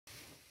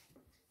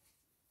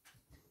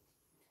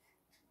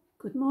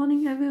Good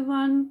morning,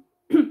 everyone.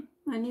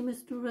 My name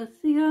is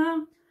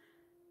Dorothea.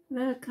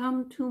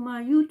 Welcome to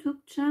my YouTube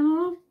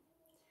channel.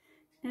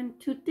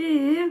 And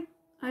today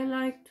I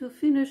like to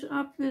finish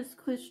up with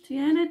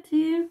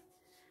Christianity,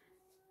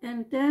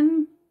 and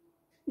then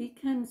we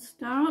can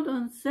start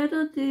on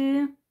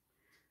Saturday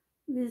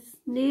with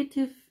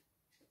Native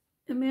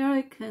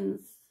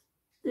Americans,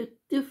 the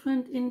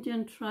different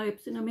Indian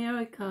tribes in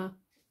America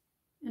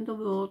and the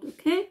world,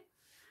 okay?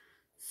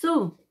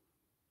 So,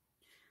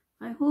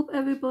 I hope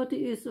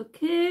everybody is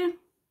okay,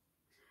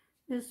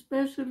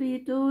 especially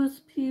those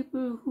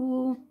people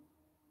who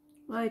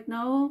right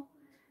now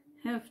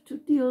have to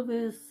deal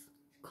with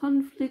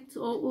conflicts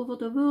all over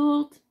the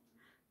world.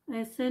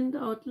 I send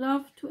out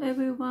love to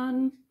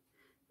everyone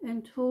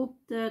and hope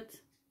that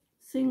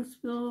things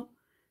will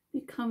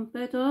become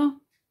better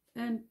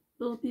and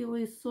will be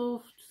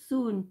resolved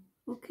soon,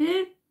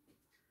 okay?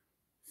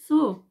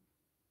 So,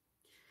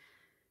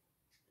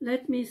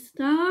 let me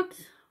start.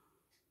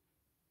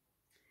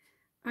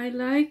 I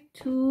like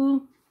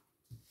to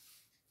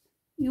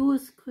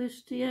use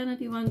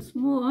Christianity once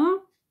more,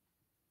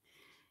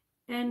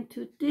 and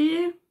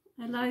today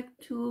I like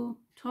to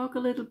talk a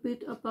little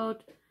bit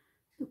about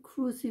the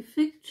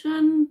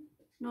crucifixion,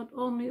 not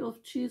only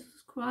of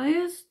Jesus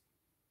Christ,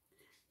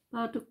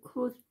 but the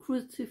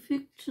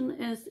crucifixion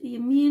as a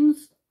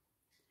means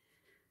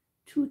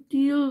to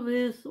deal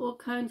with all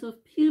kinds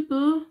of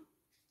people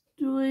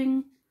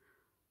during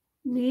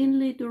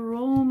mainly the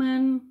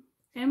Roman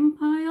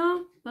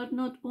Empire, but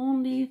not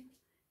only.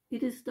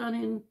 It is done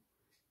in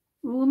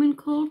Roman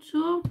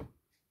culture,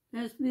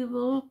 as we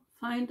will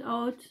find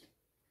out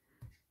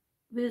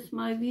with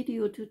my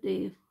video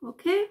today,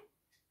 okay?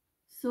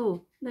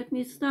 So, let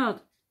me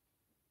start.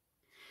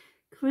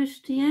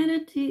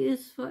 Christianity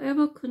is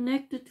forever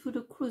connected to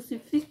the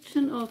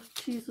crucifixion of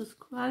Jesus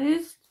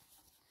Christ.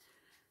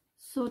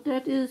 So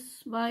that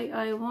is why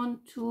I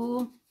want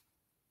to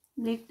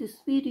make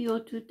this video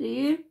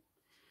today,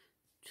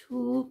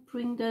 to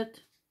bring that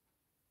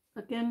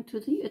again to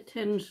the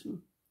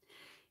attention.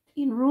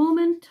 In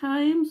Roman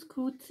times,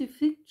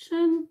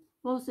 crucifixion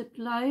was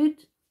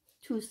applied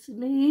to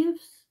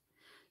slaves,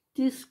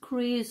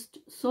 disgraced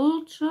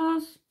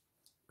soldiers,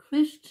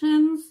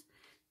 Christians,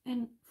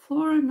 and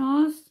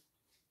foreigners,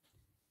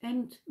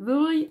 and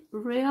very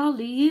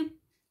rarely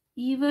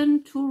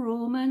even to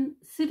Roman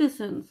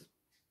citizens.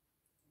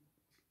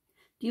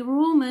 The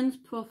Romans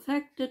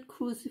perfected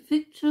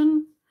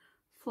crucifixion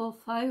for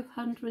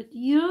 500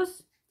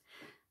 years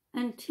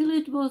until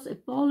it was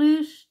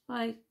abolished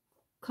by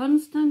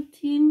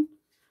Constantine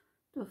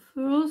I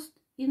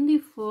in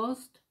the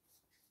 4th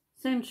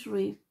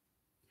century.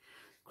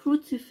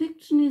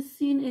 Crucifixion is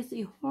seen as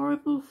a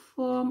horrible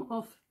form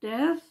of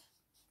death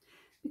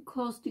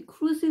because the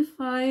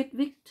crucified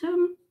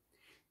victim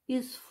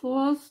is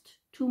forced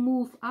to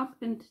move up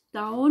and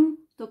down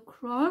the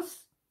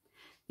cross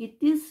a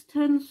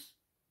distance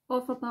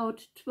of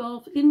about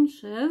 12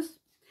 inches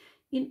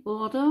in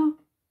order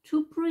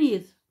to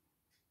breathe.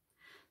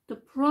 The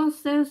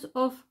process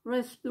of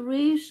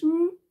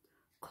respiration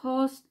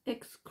caused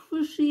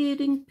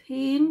excruciating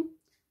pain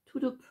to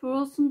the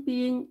person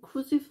being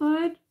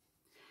crucified,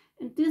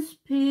 and this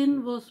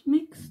pain was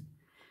mixed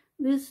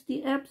with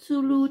the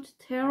absolute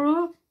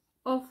terror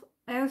of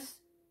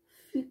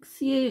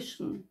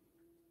asphyxiation.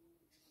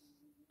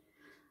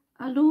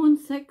 Alone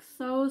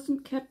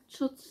 6,000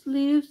 captured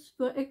slaves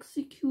were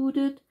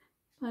executed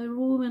by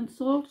Roman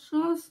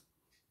soldiers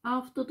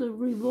after the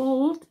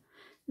revolt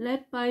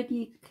led by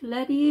the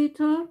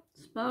gladiator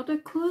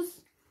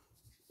Spartacus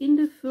in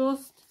the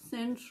 1st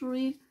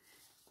century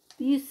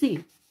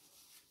BC.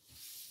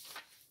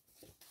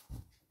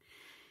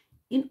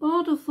 In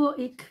order for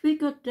a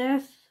quicker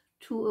death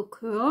to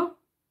occur,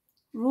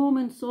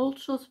 Roman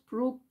soldiers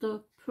broke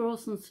the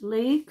person's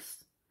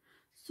legs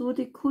so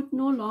they could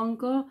no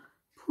longer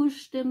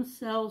push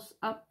themselves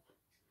up,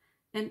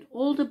 and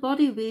all the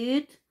body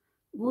weight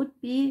would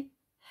be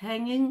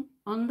hanging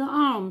on the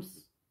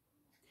arms.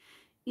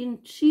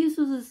 In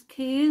Jesus'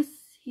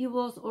 case, he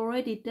was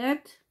already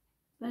dead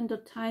when the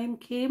time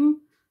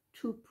came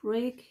to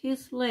break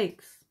his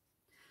legs.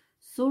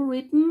 So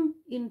written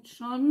in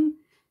John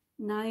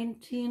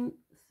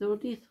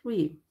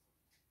 19:33.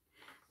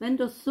 When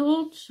the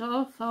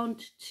soldier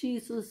found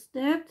Jesus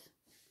dead,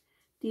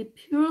 they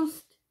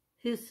pierced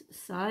his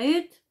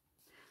side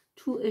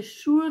to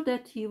assure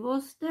that he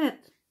was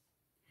dead.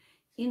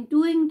 In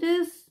doing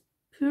this,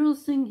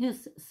 piercing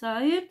his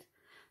side,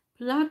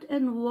 blood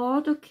and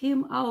water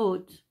came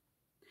out,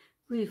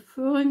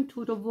 referring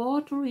to the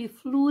watery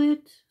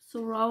fluid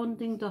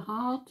surrounding the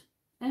heart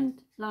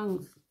and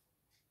lungs.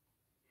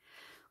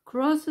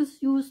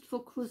 Crosses used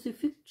for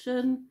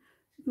crucifixion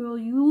were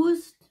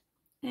used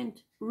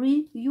and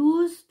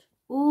reused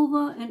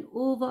over and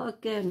over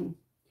again,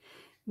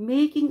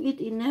 making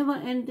it a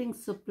never-ending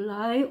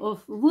supply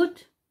of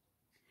wood,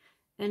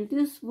 and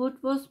this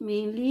wood was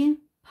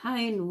mainly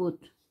pine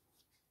wood.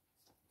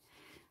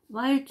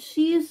 While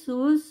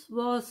Jesus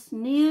was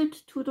nailed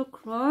to the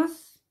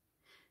cross,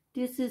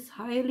 this is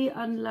highly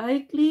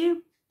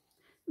unlikely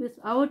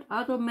without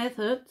other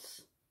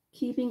methods,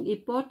 keeping a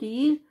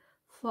body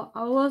for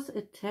hours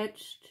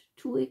attached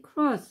to a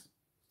cross.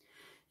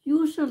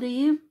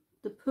 Usually,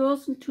 the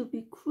person to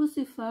be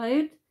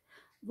crucified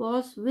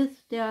was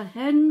with their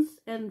hands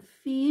and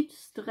feet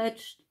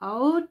stretched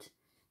out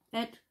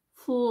at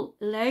full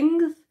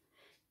length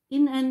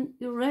in an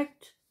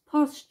erect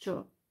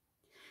posture.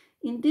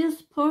 In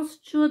this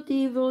posture,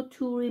 they were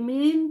to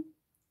remain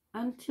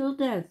until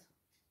death.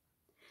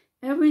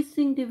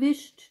 Everything they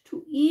wished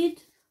to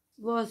eat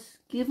was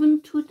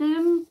given to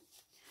them,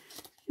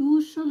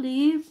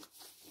 usually,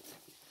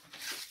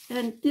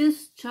 and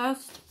this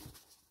just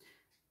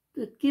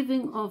the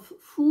giving of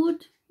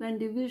food when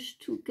they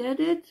wished to get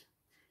it,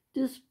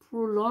 this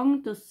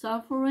prolonged the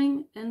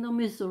suffering and the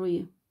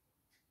misery.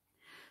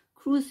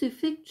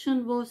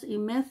 Crucifixion was a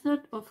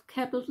method of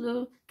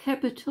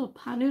capital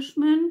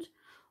punishment.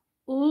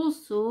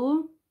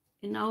 Also,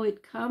 and now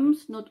it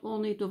comes, not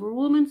only the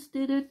Romans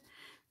did it,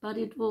 but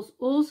it was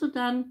also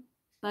done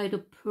by the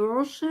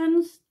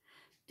Persians,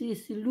 the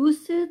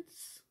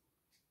Seleucids,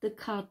 the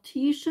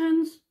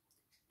Carthaginians,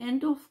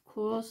 and of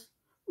course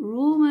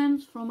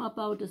Romans from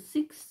about the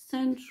 6th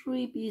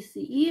century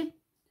BCE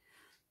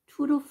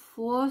to the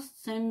 4th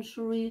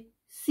century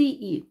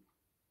CE.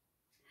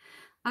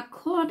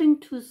 According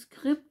to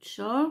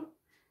scripture,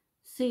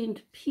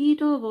 Saint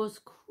Peter was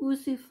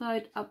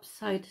crucified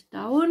upside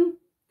down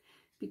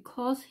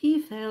because he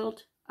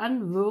felt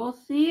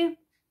unworthy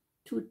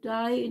to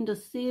die in the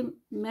same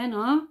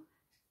manner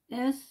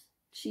as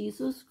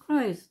Jesus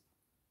Christ.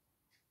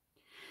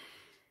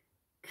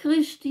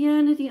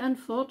 Christianity,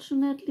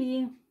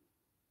 unfortunately,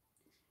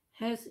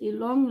 has a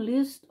long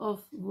list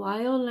of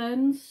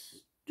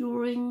violence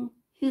during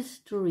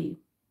history.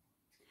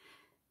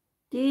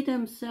 They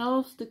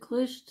themselves, the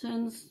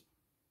Christians,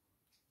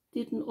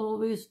 didn't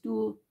always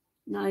do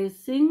nice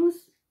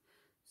things,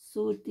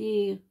 so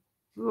they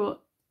were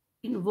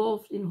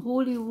involved in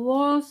holy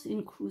wars,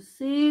 in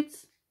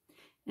crusades,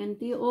 and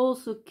they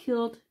also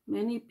killed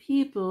many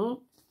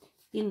people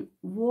in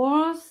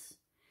wars,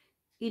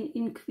 in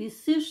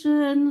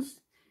inquisitions,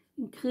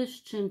 in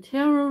Christian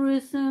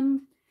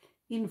terrorism,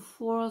 in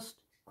forced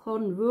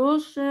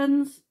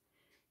conversions,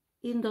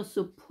 in the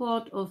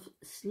support of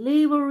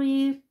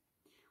slavery,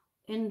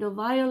 in the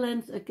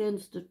violence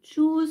against the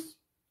Jews,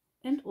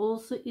 and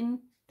also in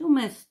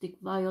domestic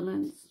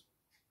violence.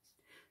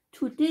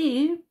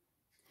 Today,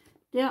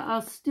 there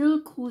are still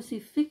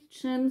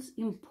crucifixions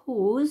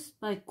imposed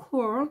by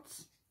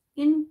courts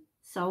in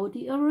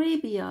Saudi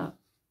Arabia.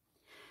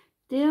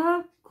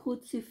 Their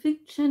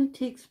crucifixion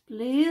takes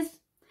place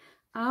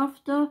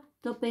after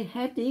the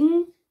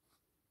beheading,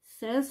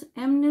 says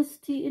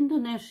Amnesty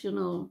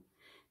International,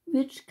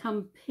 which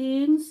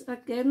campaigns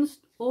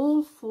against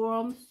all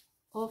forms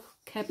of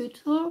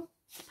capital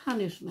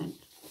punishment.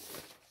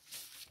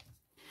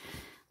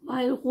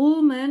 While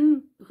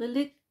Roman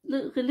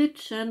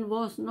religion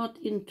was not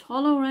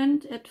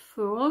intolerant at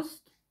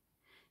first,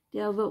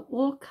 there were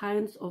all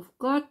kinds of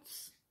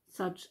gods,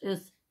 such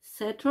as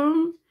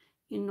Saturn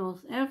in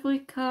North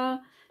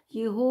Africa,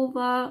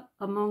 Jehovah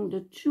among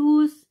the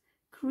Jews,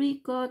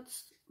 Greek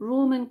gods,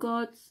 Roman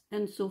gods,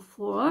 and so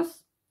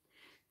forth,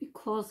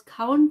 because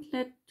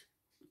countless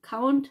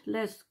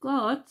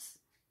gods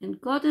and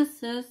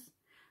goddesses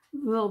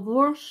were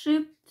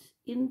worshipped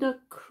in the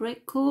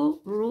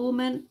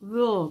Greco-Roman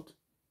world.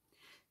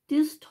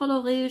 This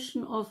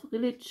toleration of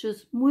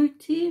religious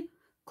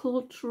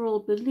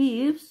multicultural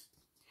beliefs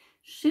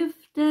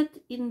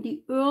shifted in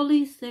the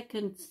early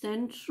 2nd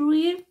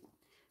century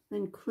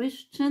when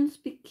Christians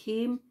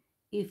became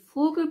a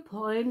focal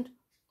point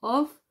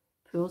of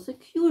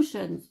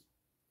persecutions.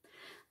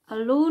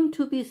 Alone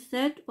to be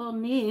said or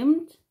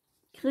named,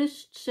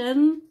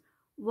 Christian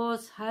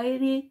was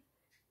highly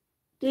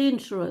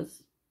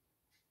dangerous,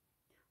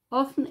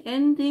 often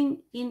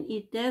ending in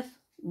a death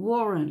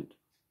warrant.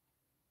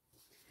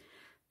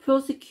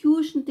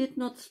 Persecution did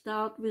not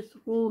start with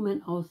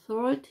Roman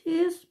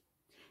authorities,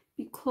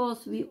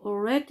 because we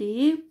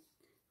already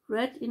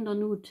read in the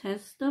New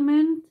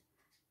Testament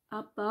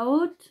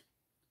about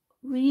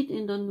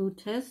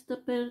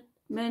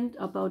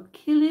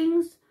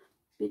killings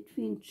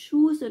between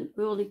Jews and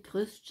early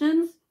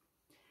Christians,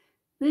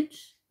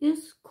 which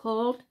is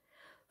called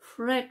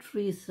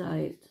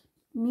fratricide,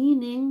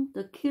 meaning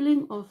the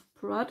killing of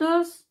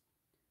brothers,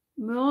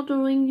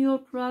 murdering your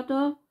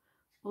brother,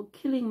 or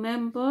killing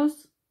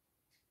members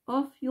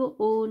of your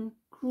own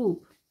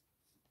group.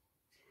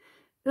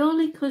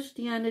 Early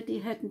Christianity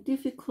had a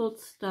difficult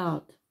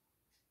start.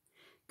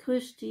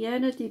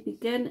 Christianity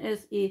began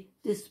as a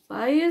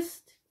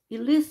despised,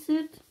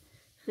 illicit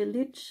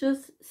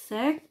religious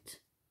sect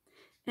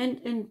and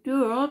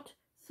endured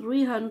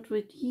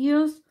 300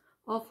 years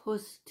of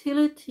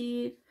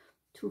hostility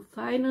to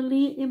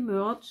finally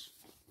emerge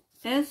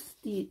as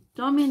the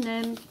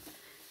dominant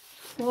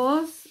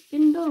force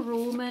in the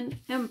Roman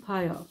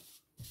Empire.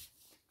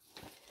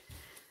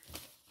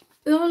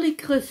 Early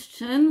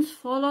Christians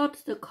followed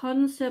the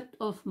concept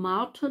of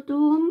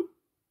martyrdom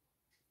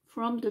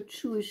from the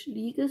Jewish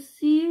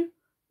legacy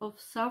of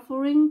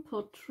suffering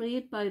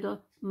portrayed by the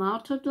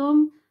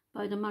martyrdom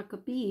by the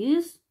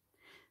Maccabees,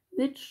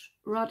 which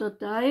rather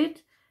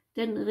died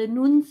than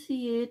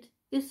renunciate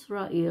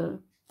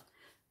Israel.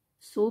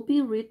 So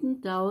be written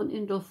down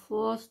in the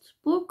 4th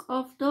book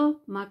of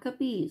the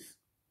Maccabees.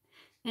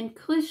 And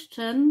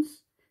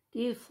Christians,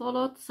 they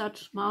followed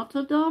such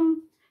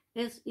martyrdom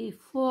as a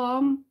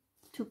form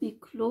to be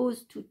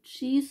close to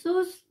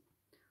Jesus,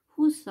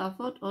 who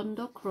suffered on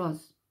the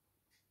cross.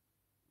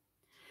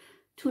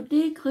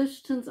 Today,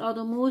 Christians are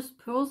the most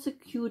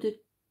persecuted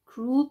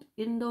group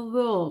in the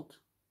world.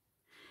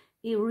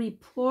 A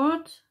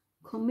report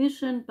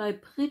commissioned by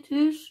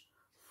British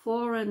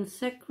Foreign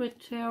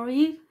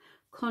Secretary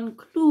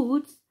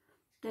concludes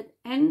that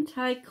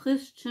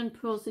anti-Christian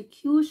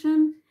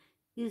persecution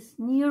is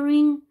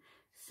nearing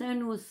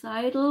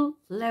genocidal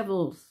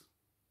levels.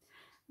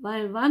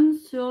 While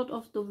 1/3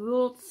 of the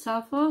world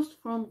suffers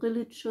from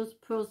religious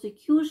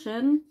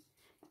persecution,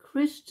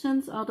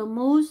 Christians are the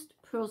most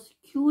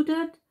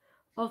persecuted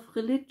of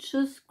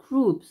religious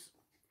groups,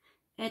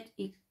 at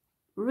a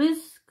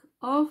risk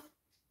of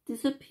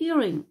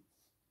disappearing.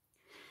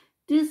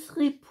 This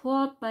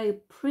report by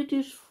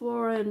British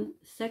Foreign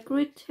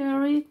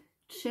Secretary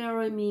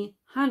Jeremy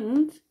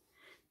Hunt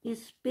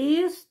is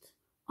based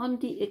on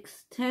the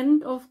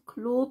extent of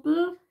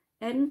global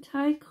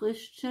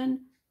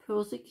anti-Christian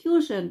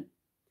persecution.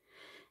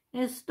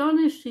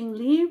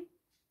 Astonishingly,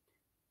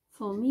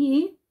 for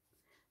me,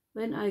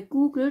 when I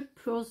googled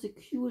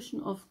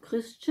persecution of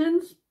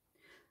Christians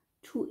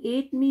to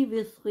aid me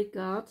with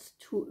regards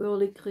to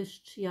early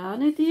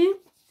Christianity,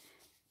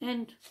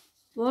 and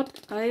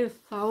what I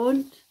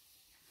found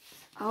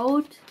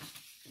out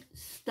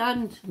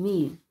stunned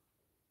me.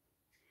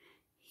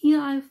 Here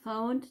I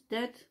found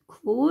that,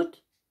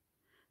 quote,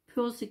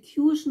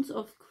 persecutions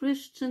of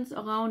Christians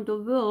around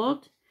the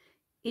world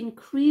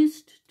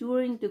increased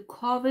during the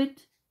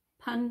COVID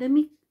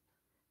pandemic,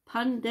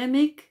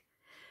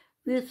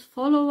 with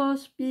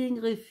followers being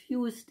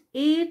refused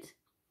aid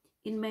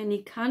in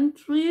many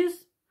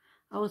countries,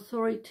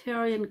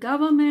 authoritarian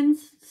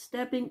governments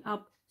stepping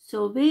up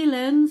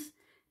surveillance,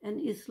 and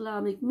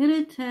Islamic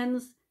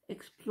militants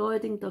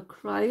exploiting the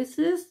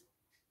crisis.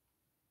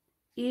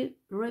 A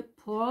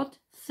report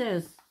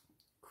says,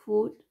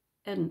 quote,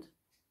 end.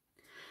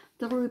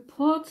 The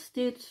report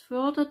states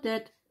further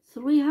that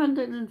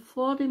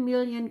 340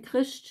 million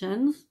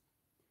Christians,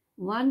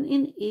 1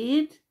 in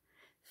 8,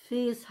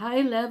 face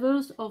high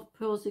levels of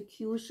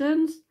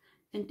persecutions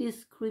and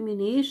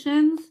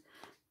discriminations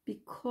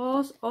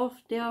because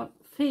of their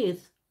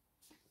faith,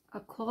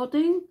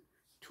 according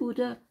to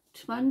the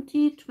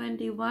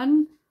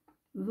 2021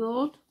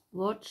 World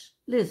Watch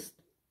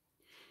list.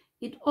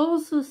 It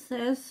also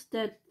says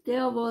that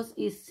there was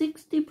a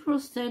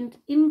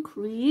 60%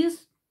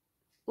 increase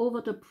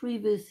over the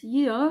previous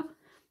year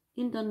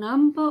in the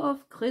number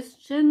of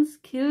Christians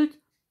killed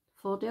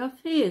for their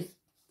faith,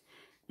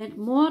 and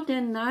more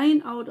than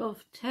 9 out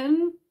of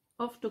 10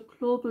 of the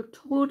global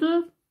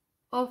total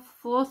of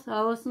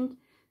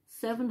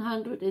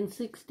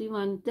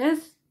 4,761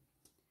 deaths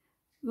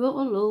were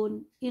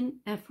alone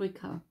in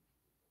Africa.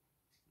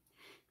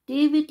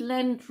 David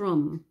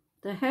Landrum,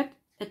 the head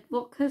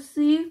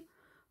advocacy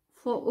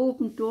for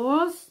Open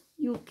Doors,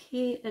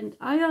 UK and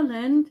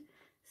Ireland,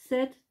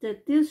 said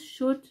that this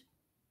should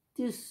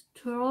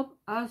disturb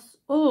us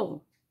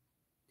all.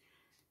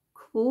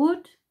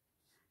 Quote,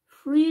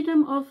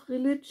 freedom of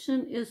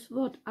religion is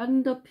what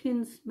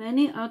underpins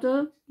many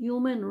other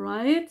human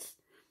rights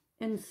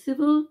and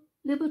civil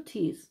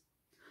liberties.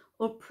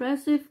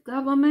 Oppressive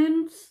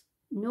governments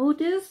know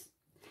this,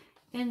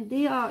 and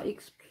they are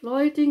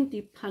exploiting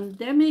the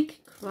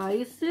pandemic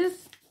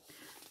crisis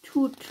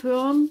to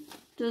turn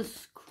the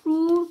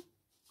screw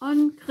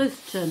on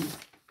Christians.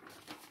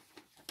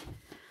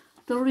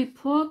 The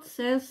report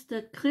says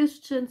that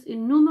Christians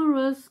in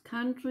numerous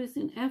countries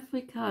in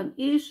Africa and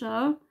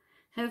Asia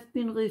have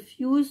been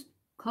refused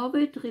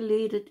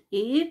COVID-related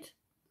aid,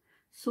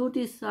 so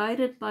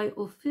decided by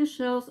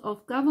officials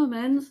of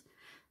governments,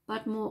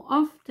 but more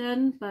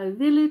often by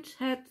village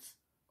heads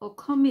or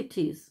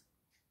committees.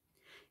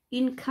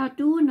 In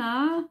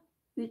Kaduna,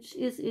 which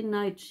is in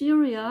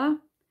Nigeria,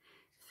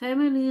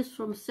 families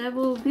from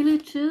several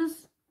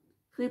villages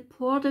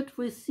reported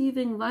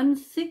receiving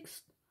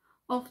 1/6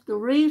 of the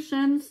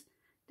rations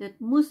that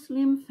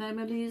Muslim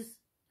families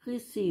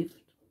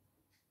received.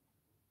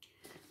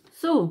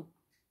 So,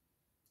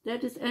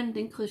 that is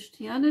ending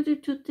Christianity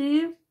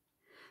today,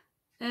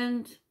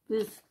 and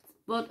with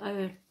what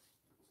I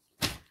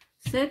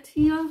said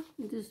here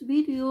in this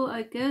video,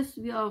 I guess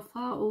we are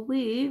far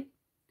away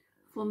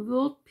from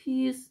world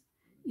peace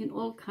in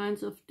all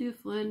kinds of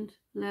different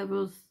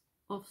levels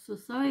of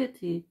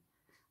society.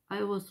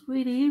 I was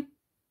really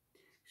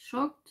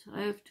shocked,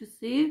 I have to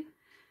say,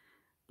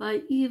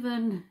 by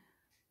even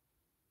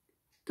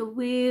the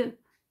way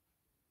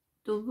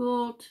the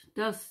world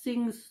does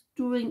things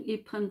during a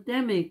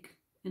pandemic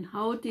and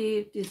how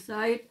they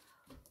decide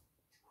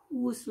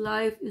whose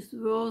life is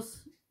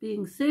worth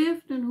being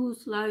saved and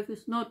whose life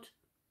is not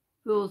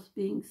worth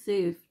being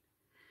saved.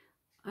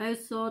 I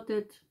thought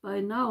that by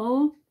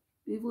now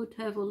we would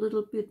have a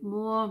little bit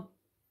more,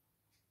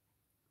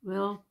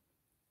 well,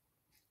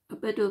 a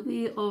better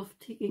way of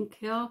taking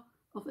care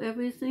of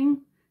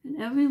everything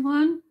and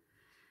everyone.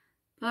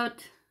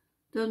 But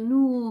the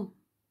new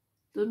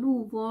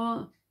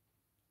war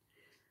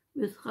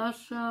with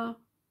Russia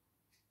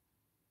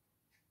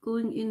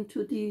going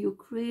into the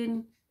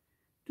Ukraine,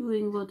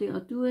 doing what they are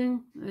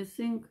doing, I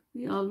think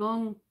we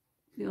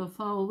are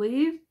far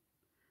away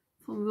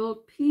from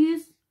world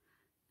peace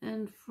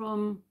and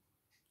from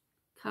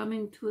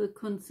coming to a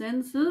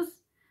consensus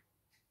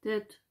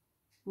that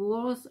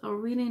wars are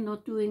really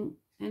not doing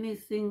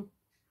anything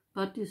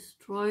but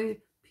destroy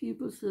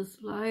people's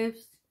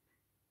lives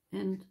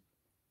and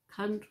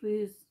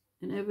countries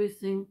and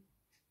everything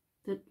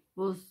that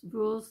was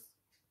worth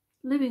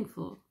living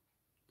for.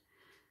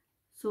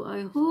 So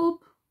I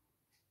hope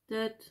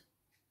that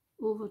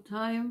over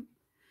time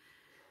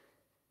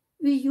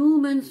we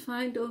humans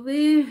find a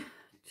way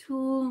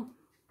to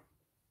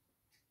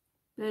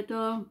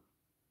better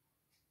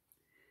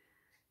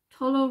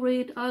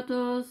tolerate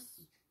others,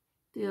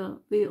 their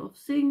way of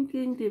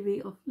thinking, their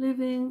way of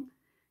living,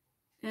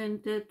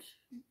 and that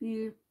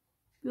we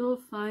will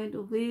find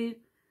a way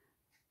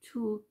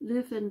to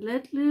live and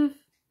let live,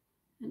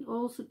 and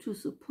also to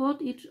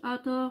support each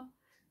other,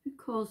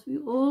 because we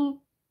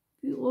all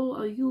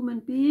are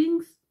human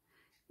beings.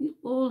 We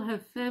all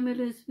have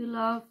families we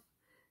love.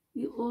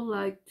 We all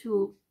like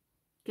to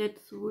get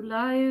through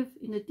life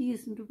in a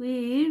decent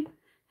way,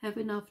 have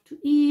enough to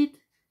eat,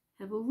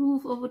 have a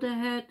roof over the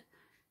head,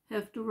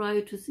 have the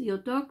right to see a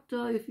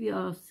doctor if we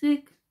are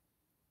sick,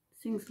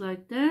 things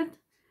like that.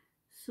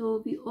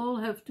 So we all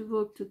have to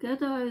work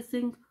together, I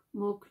think,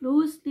 more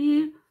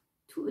closely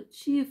to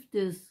achieve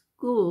this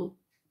goal.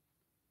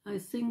 I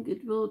think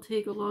it will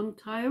take a long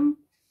time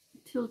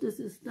until this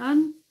is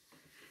done,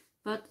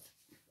 but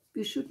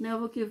we should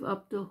never give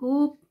up the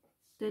hope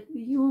that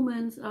we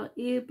humans are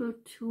able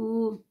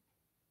to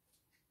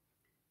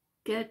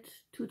get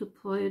to the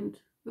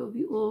point where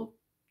we all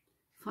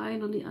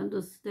finally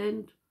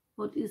understand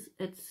what is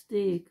at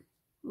stake,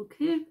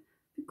 okay?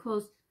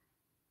 Because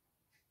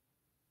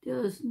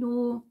there is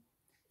no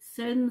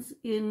sense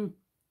in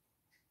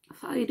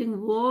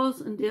fighting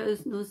wars, and there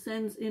is no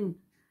sense in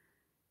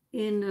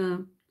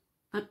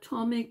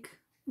atomic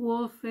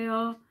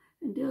warfare,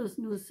 and there is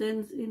no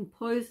sense in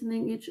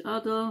poisoning each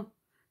other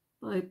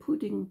by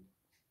putting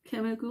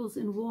chemicals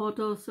in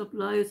water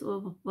supplies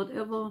or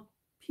whatever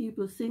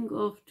people think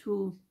of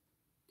to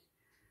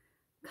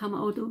come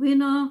out a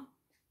winner,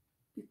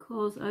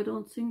 because I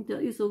don't think there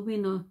is a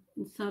winner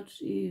in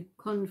such a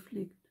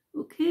conflict,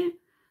 okay?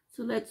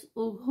 So let's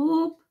all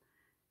hope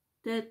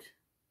that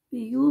we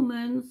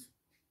humans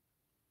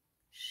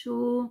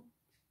show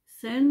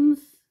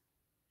sense,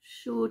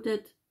 show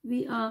that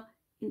we are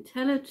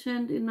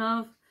intelligent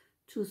enough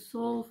to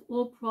solve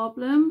all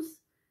problems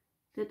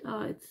that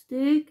are at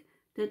stake,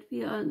 that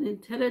we are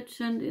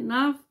intelligent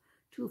enough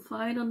to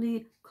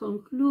finally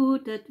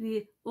conclude that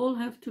we all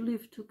have to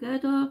live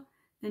together,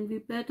 and we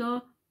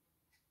better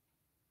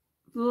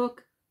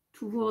work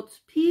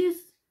towards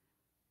peace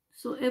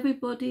so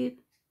everybody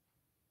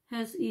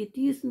has a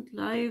decent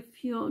life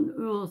here on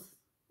earth,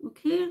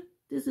 okay?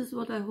 This is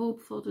what I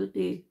hope for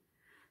today.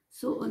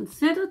 So on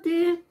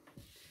Saturday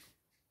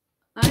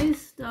I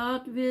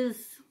start with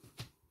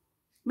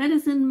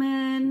Medicine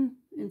Man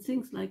and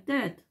things like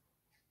that.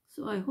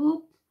 So I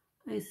hope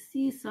I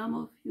see some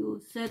of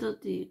you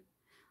Saturday.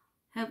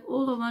 Have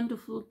all a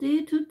wonderful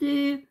day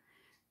today,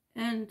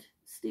 and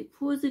stay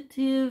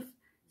positive,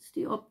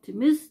 stay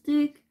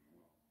optimistic,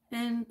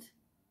 and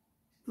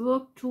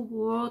work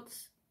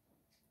towards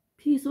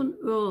peace on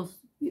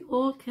earth. We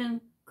all can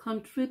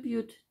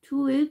contribute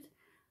to it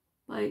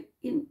by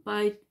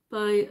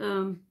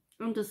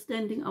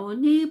understanding our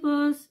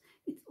neighbors.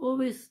 It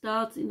always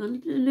starts in a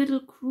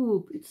little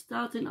group. It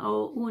starts in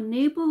our own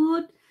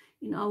neighborhood,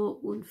 in our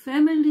own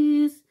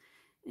families,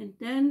 and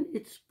then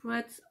it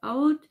spreads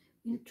out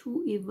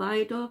into a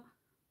wider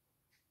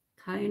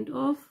kind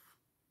of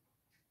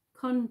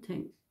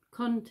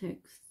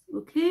context,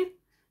 okay?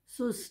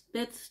 So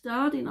let's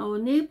start in our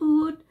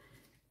neighborhood,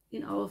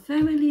 in our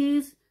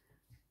families,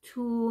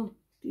 to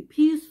be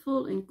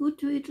peaceful and good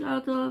to each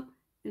other,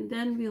 and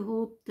then we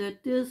hope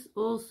that this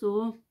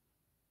also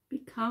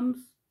becomes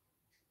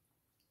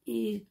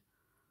a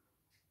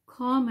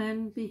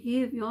common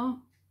behavior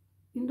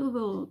in the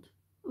world,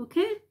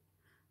 okay?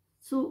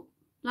 So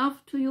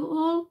love to you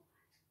all,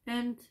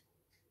 and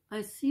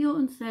I see you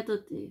on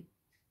Saturday.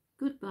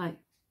 Goodbye.